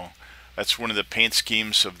 so that's one of the paint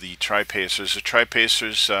schemes of the Tri-Pacers. The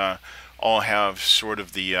Tri-Pacers all have sort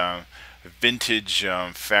of the vintage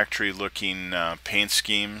factory looking paint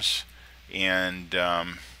schemes, and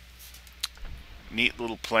neat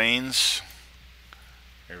little planes.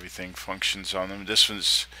 Everything functions on them. This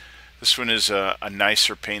one is a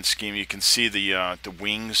nicer paint scheme. You can see the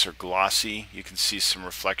wings are glossy. You can see some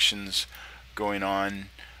reflections going on.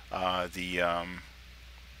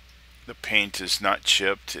 The paint is not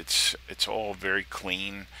chipped. It's all very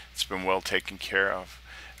clean. It's been well taken care of.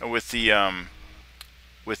 And with the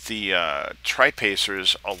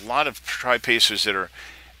Tri-Pacers, a lot of Tri-Pacers that are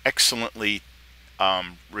excellently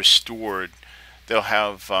restored, they'll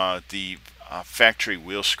have the factory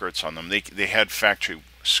wheel skirts on them. They had factory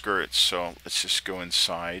skirts. So let's just go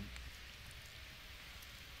inside,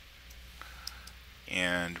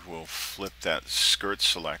 and we'll flip that skirt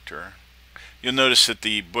selector. You'll notice that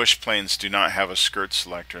the bush planes do not have a skirt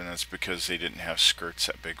selector, and that's because they didn't have skirts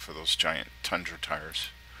that big for those giant Tundra tires.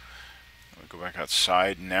 We'll go back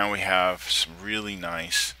outside, and now we have some really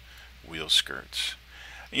nice wheel skirts.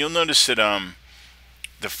 And you'll notice that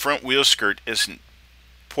the front wheel skirt isn't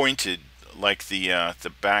pointed like the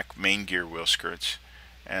back main gear wheel skirts,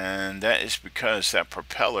 and that is because that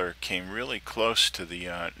propeller came really close to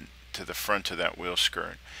the front of that wheel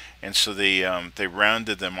skirt, and so they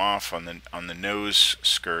rounded them off on the nose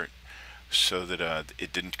skirt so that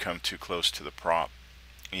it didn't come too close to the prop.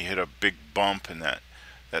 You hit a big bump, and that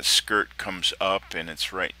skirt comes up, and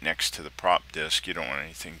it's right next to the prop disc. You don't want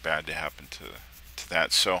anything bad to happen to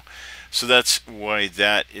that. So that's why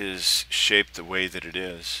that is shaped the way that it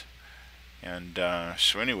is. And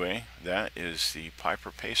so anyway, that is the Piper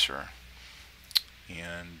Pacer,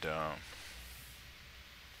 and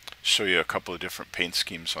show you a couple of different paint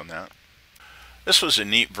schemes on that. This was a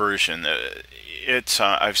neat version.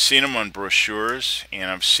 I've seen them on brochures, and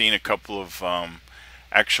I've seen a couple of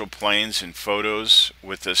actual planes and photos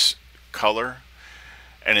with this color,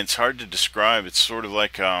 and it's hard to describe. It's sort of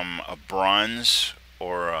like a bronze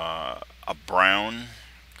or a brown,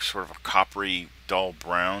 sort of a coppery dull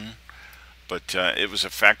brown, but it was a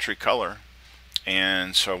factory color,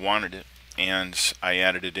 and so I wanted it, and I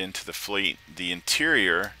added it into the fleet. The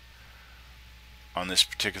interior on this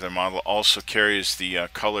particular model also carries the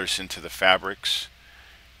colors into the fabrics,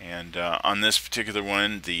 and on this particular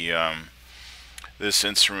one, this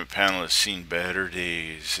instrument panel has seen better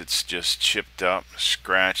days. It's just chipped up,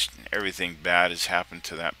 scratched, and everything bad has happened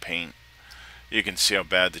to that paint. You can see how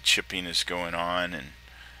bad the chipping is going on, and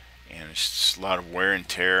it's just a lot of wear and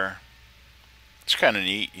tear. It's kind of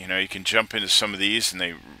neat, you know. You can jump into some of these, and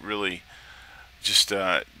they really just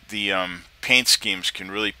the paint schemes can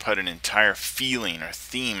really put an entire feeling or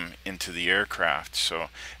theme into the aircraft. So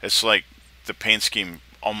it's like the paint scheme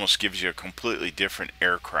almost gives you a completely different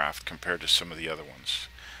aircraft compared to some of the other ones.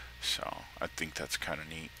 So I think that's kind of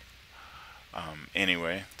neat.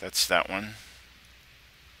 Anyway, that's that one.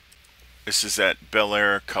 This is that Bel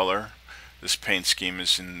Air color. This paint scheme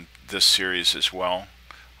is in this series as well.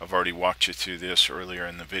 I've already walked you through this earlier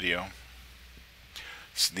in the video.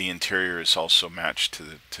 So the interior is also matched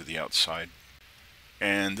to the outside.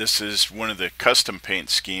 And this is one of the custom paint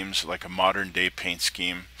schemes, like a modern day paint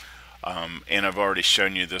scheme. And I've already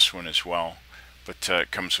shown you this one as well, but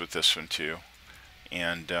it comes with this one too.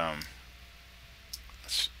 And oh,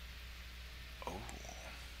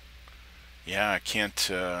 yeah, I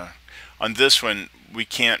can't on this one we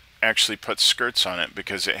can't actually put skirts on it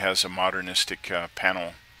because it has a modernistic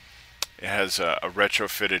panel. It has a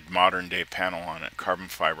retrofitted modern day panel on it, carbon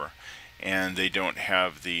fiber, and they don't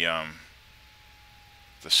have the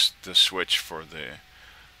switch for the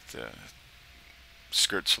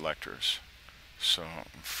skirt selectors, so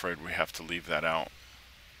I'm afraid we have to leave that out.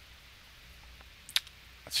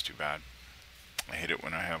 That's too bad. I hate it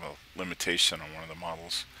when I have a limitation on one of the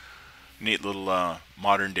models. Neat little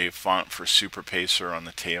modern day font for Super Pacer on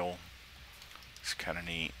the tail. It's kind of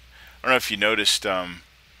neat. I don't know if you noticed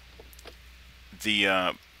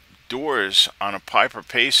the doors on a Piper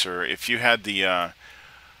Pacer. If you had the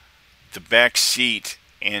back seat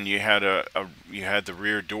and you had the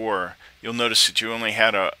rear door, you'll notice that you only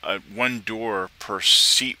had a one door per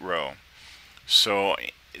seat row. So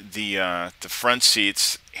the front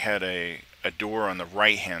seats had a door on the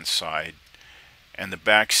right hand side, and the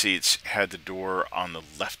back seats had the door on the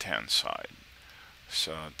left hand side.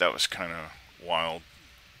 So that was kind of wild.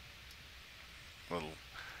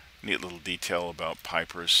 Neat little detail about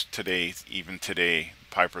Pipers. Today, even today,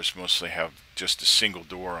 Pipers mostly have just a single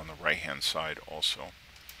door on the right hand side also.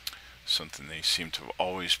 Something they seem to have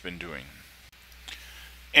always been doing.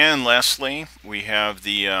 And lastly, we have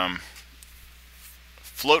the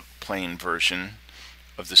float plane version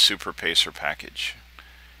of the Super Pacer package.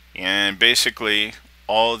 And basically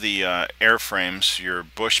all the airframes, your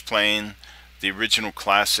bush plane, the original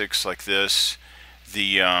classics like this,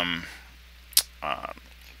 the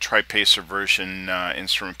Tri-Pacer version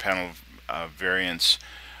instrument panel variants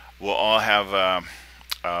will all have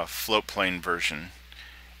a float plane version.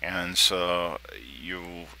 And so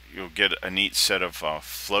you'll get a neat set of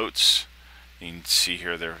floats. You can see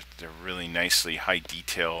here they're really nicely high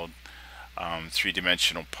detailed,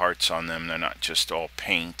 three-dimensional parts on them. They're not just all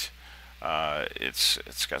paint.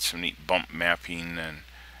 It's got some neat bump mapping, and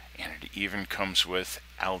it even comes with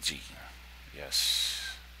algae.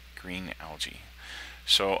 Yes, green algae.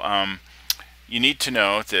 So you need to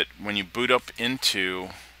know that when you boot up into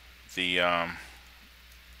the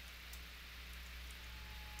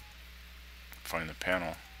find the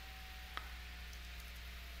panel.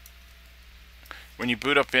 When you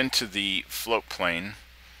boot up into the float plane,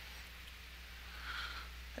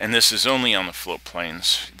 and this is only on the float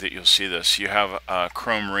planes that you'll see this, you have a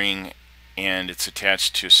chrome ring and it's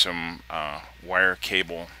attached to some wire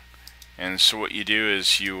cable. And so what you do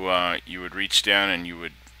is you would reach down and you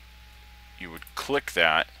would click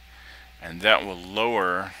that, and that will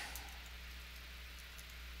lower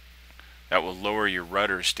your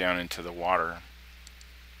rudders down into the water.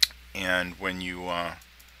 And when you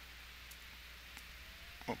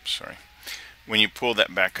when you pull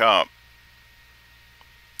that back up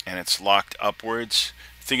and it's locked upwards,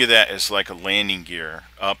 think of that as like a landing gear.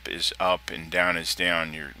 Up is up and down is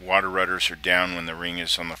down. Your water rudders are down when the ring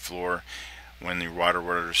is on the floor. When the water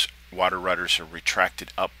rudders are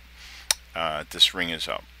retracted up, this ring is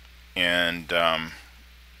up. And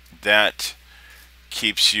that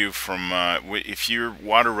keeps you from, if your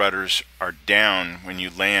water rudders are down when you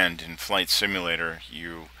land in Flight Simulator,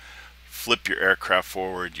 you flip your aircraft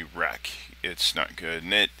forward, you wreck. It's not good,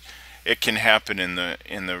 and it can happen in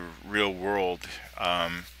the real world.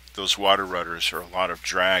 Those water rudders are a lot of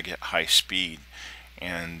drag at high speed,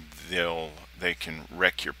 and they can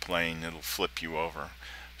wreck your plane. It'll flip you over.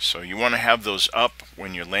 So you want to have those up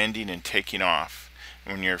when you're landing and taking off.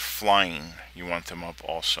 When you're flying, you want them up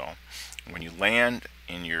also. When you land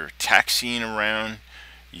and you're taxiing around,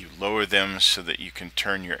 you lower them so that you can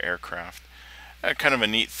turn your aircraft. Kind of a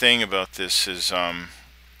neat thing about this is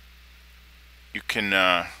you can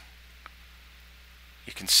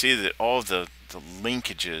see that all the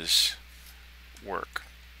linkages work.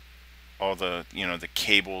 All the the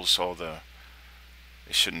cables,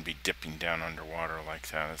 they shouldn't be dipping down underwater like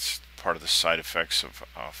that. It's part of the side effects of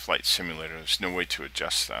Flight Simulator. There's no way to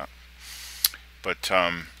adjust that. But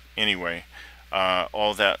anyway,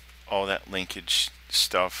 all that linkage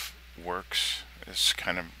stuff works. It's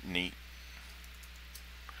kind of neat.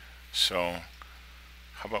 So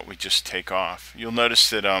how about we just take off? You'll notice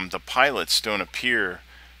that the pilots don't appear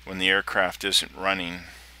when the aircraft isn't running,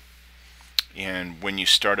 and when you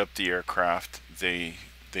start up the aircraft, they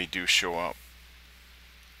do show up.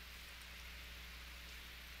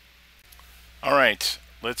 Alright,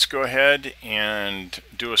 let's go ahead and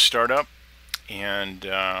do a startup, and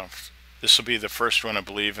this will be the first one, I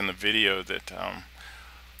believe, in the video that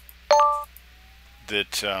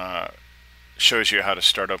shows you how to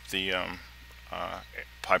start up the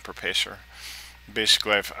Prepar3D Pacer.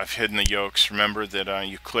 Basically, I've hidden the yokes. Remember that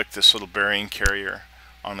you click this little bearing carrier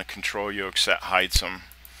on the control yokes, that hides them.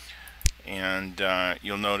 And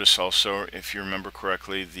you'll notice also, if you remember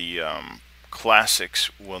correctly, the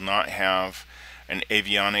classics will not have an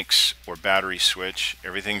avionics or battery switch.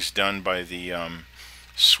 Everything's done by the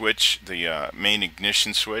switch, the main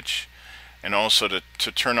ignition switch. And also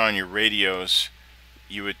to turn on your radios,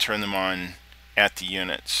 you would turn them on at the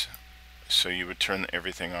units. So you would turn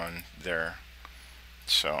everything on there.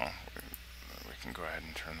 So we can go ahead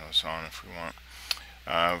and turn those on if we want.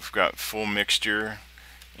 We've got full mixture,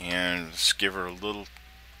 and let's give her a little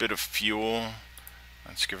bit of fuel.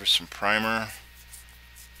 Let's give her some primer.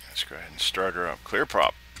 Let's go ahead and start her up. Clear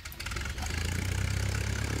prop.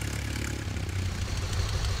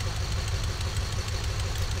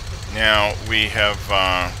 Now we have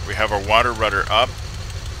our water rudder up,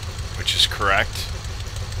 which is correct.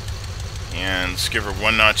 And let's give her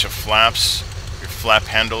one notch of flaps. Your flap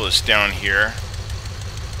handle is down here.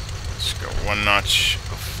 Let's go one notch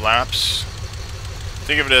of flaps.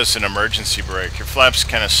 Think of it as an emergency brake. Your flaps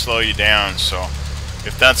kind of slow you down, so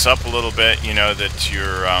if that's up a little bit, you know that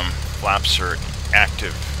your flaps are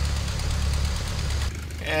active.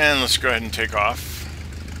 And let's go ahead and take off.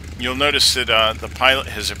 You'll notice that the pilot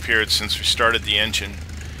has appeared since we started the engine,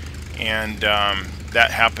 and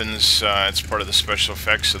that happens, it's part of the special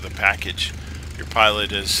effects of the package. Your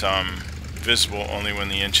pilot is visible only when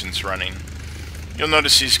the engine's running. You'll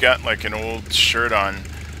notice he's got like an old shirt on.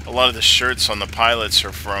 A lot of the shirts on the pilots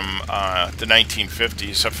are from the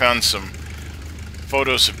 1950s. I found some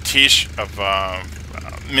photos of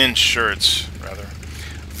men's shirts, rather,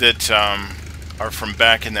 that are from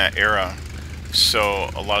back in that era. So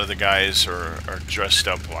a lot of the guys are dressed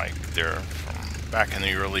up like they're from back in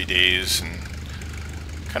the early days, and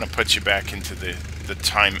kind of puts you back into the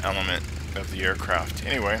time element of the aircraft.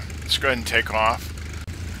 Anyway, let's go ahead and take off.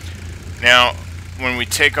 Now, when we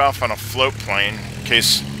take off on a float plane, in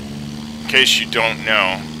case you don't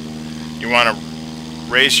know, you want to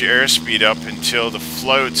raise your airspeed up until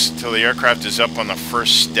the aircraft is up on the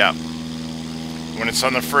first step. When it's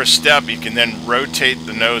on the first step, you can then rotate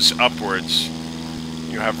the nose upwards.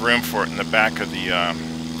 You have room for it in the back of the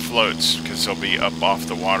floats, because they'll be up off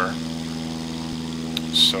the water.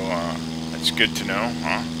 So that's good to know,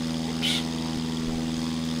 huh? Whoops.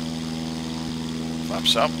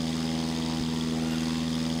 Flaps up.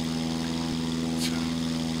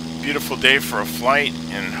 Beautiful day for a flight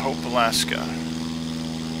in Hope, Alaska.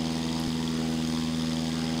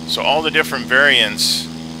 So all the different variants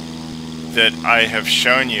that I have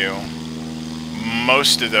shown you,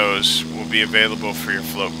 most of those will be available for your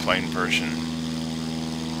float plane version.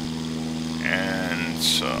 And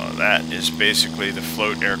so that is basically the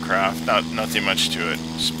float aircraft. Nothing much to it.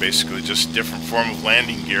 It's basically just a different form of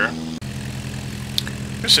landing gear.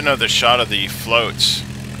 Here's another shot of the floats.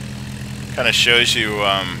 Kind of shows you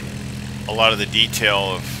a lot of the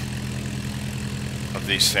detail of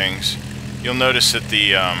these things. You'll notice that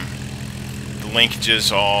the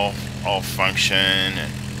linkages all function,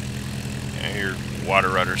 and you know, your water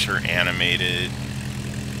rudders are animated,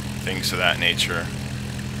 things of that nature.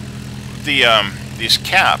 These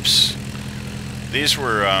caps, these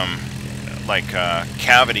were like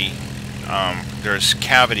cavity. There's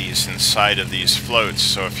cavities inside of these floats,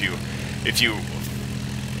 so if you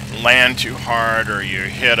land too hard, or you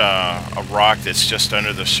hit a rock that's just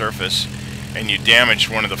under the surface and you damage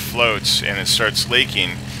one of the floats and it starts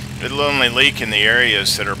leaking, it'll only leak in the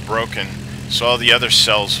areas that are broken, so all the other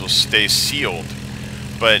cells will stay sealed.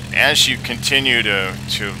 But as you continue to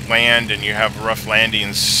land and you have rough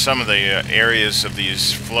landings, some of the areas of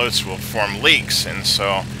these floats will form leaks, and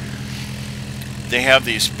so they have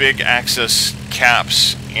these big access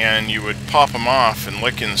caps, and you would pop them off and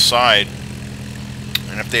look inside.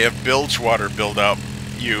 And if they have bilge water buildup,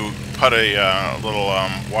 you put a little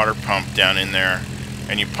water pump down in there,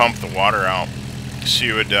 and you pump the water out. So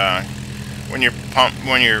you would, when your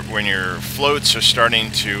floats are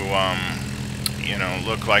starting to, you know,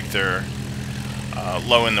 look like they're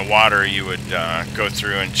low in the water, you would go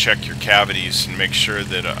through and check your cavities and make sure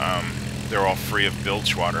that they're all free of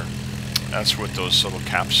bilge water. That's what those little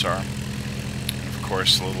caps are. And of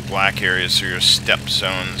course, the little black areas are your step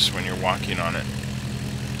zones when you're walking on it.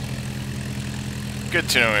 Good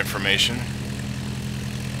to know information.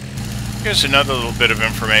 Here's another little bit of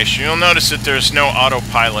information. You'll notice that there's no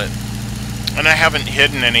autopilot, and I haven't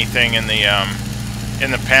hidden anything in the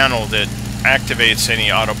panel that activates any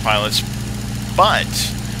autopilots. But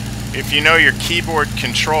if you know your keyboard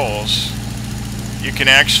controls, you can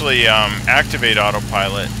actually activate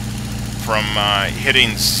autopilot from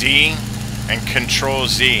hitting Z and Control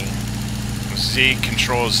Z. Z,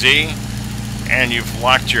 Control Z. And you've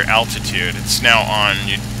locked your altitude. It's now on.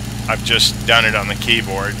 I've just done it on the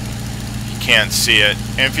keyboard. You can't see it.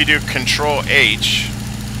 And if you do Control H,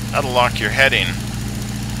 that'll lock your heading.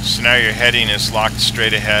 So now your heading is locked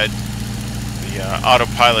straight ahead. The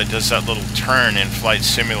autopilot does that little turn in Flight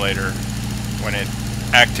Simulator when it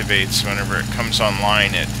activates. Whenever it comes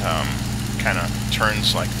online, it kind of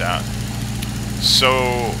turns like that.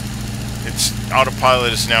 So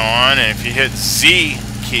autopilot is now on, and if you hit Z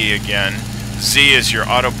key again, Z is your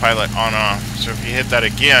autopilot on-off. So if you hit that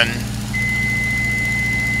again,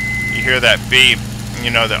 you hear that beep, and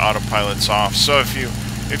you know the autopilot's off. So if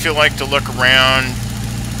you like to look around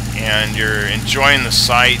and you're enjoying the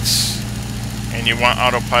sights and you want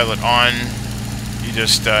autopilot on, you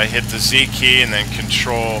just hit the Z key and then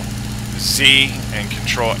Control Z and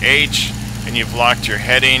Control H, and you've locked your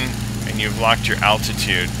heading and you've locked your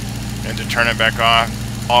altitude. And to turn it back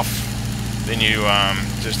off, then you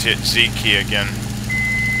just hit Z key again.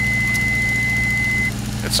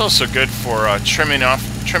 It's also good for trimming up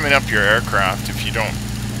your aircraft. If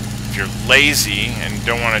you're lazy and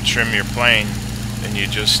don't want to trim your plane, then you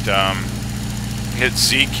just hit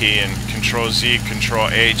Z key and Control Z, Control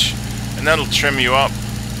H, and that'll trim you up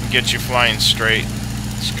and get you flying straight.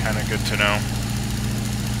 It's kind of good to know.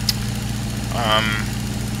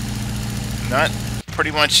 That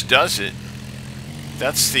pretty much does it.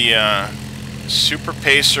 That's the Super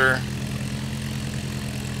Pacer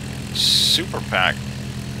Super Pack.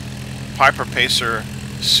 Piper Pacer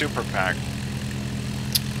Super Pack.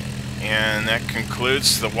 And that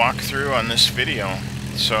concludes the walkthrough on this video.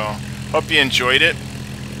 So, hope you enjoyed it.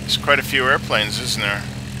 There's quite a few airplanes, isn't there?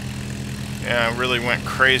 Yeah, I really went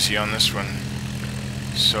crazy on this one.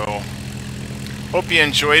 So, hope you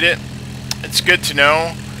enjoyed it. It's good to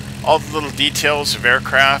know all the little details of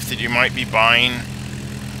aircraft that you might be buying.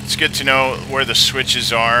 It's good to know where the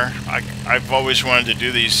switches are. I've always wanted to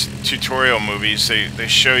do these tutorial movies. They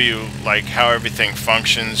show you like how everything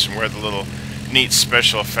functions and where the little neat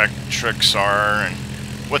special effect tricks are and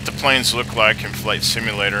what the planes look like in Flight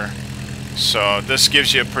Simulator. So this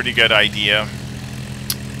gives you a pretty good idea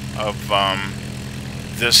of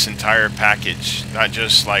this entire package. Not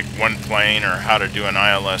just like one plane or how to do an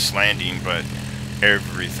ILS landing, but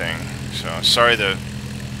everything. So sorry the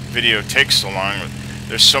video takes so long.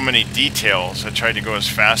 There's so many details. I tried to go as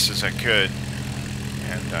fast as I could.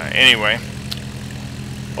 And anyway,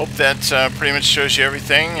 hope that pretty much shows you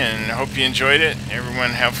everything, and hope you enjoyed it.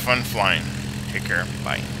 Everyone have fun flying. Take care.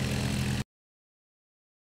 Bye.